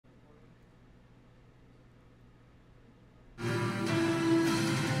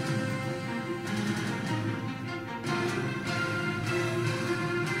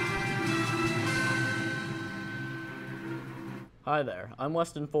Hi there, I'm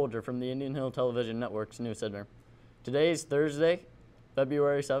Weston Folger from the Indian Hill Television Network's News Center. Today is Thursday,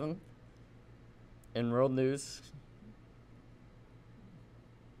 February 7th. In world news,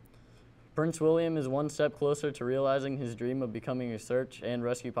 Prince William is one step closer to realizing his dream of becoming a search and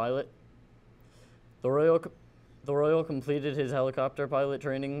rescue pilot. The Royal completed his helicopter pilot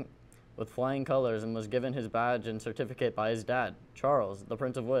training with flying colors and was given his badge and certificate by his dad, Charles, the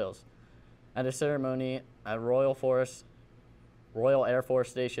Prince of Wales, at a ceremony at Royal Air Force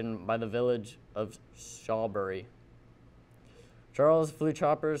Station by the village of Shawbury. Charles flew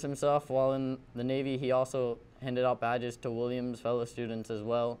choppers himself while in the Navy. He also handed out badges to William's fellow students as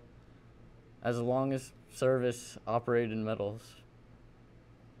well as longest service operated medals.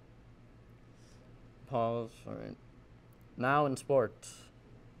 Pause. All right. Now in sports.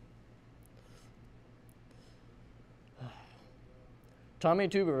 Tommy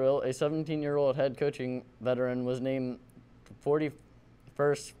Tuberville, a 17-year-old head coaching veteran, was named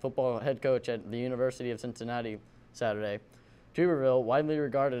 41st football head coach at the University of Cincinnati Saturday. Tuberville, widely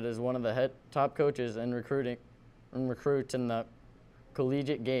regarded as one of the top coaches and recruits in the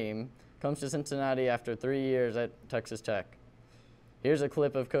collegiate game, comes to Cincinnati after 3 years at Texas Tech. Here's a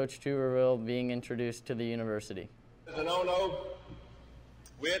clip of Coach Tuberville being introduced to the university. As an ono,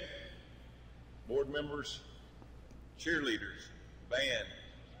 wit, board members, cheerleaders, band,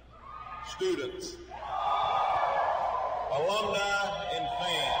 students, alumni, and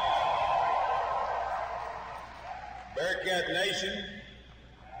fans, Bearcat Nation,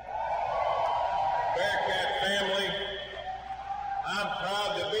 Bearcat family, I'm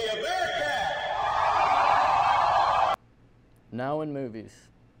proud to be a Bearcat! Now in movies.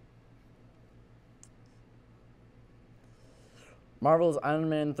 Marvel's Iron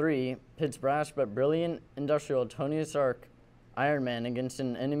Man 3 pits brash but brilliant industrial Tony Stark, Iron Man, against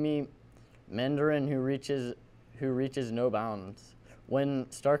an enemy Mandarin who reaches no bounds. When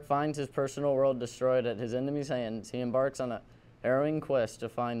Stark finds his personal world destroyed at his enemy's hands, he embarks on a harrowing quest to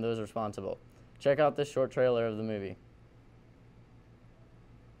find those responsible. Check out this short trailer of the movie.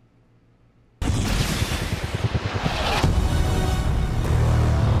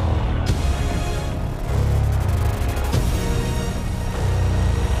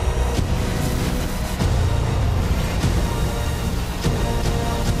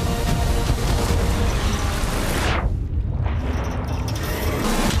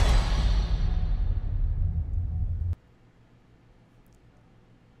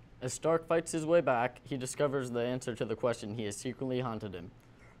 As Stark fights his way back, he discovers the answer to the question he has secretly haunted him.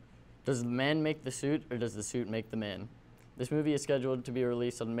 Does the man make the suit, or does the suit make the man? This movie is scheduled to be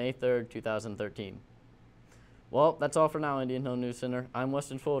released on May 3rd, 2013. Well, that's all for now, Indian Hill News Center. I'm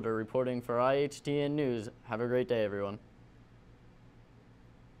Weston Folger reporting for IHTN News. Have a great day, everyone.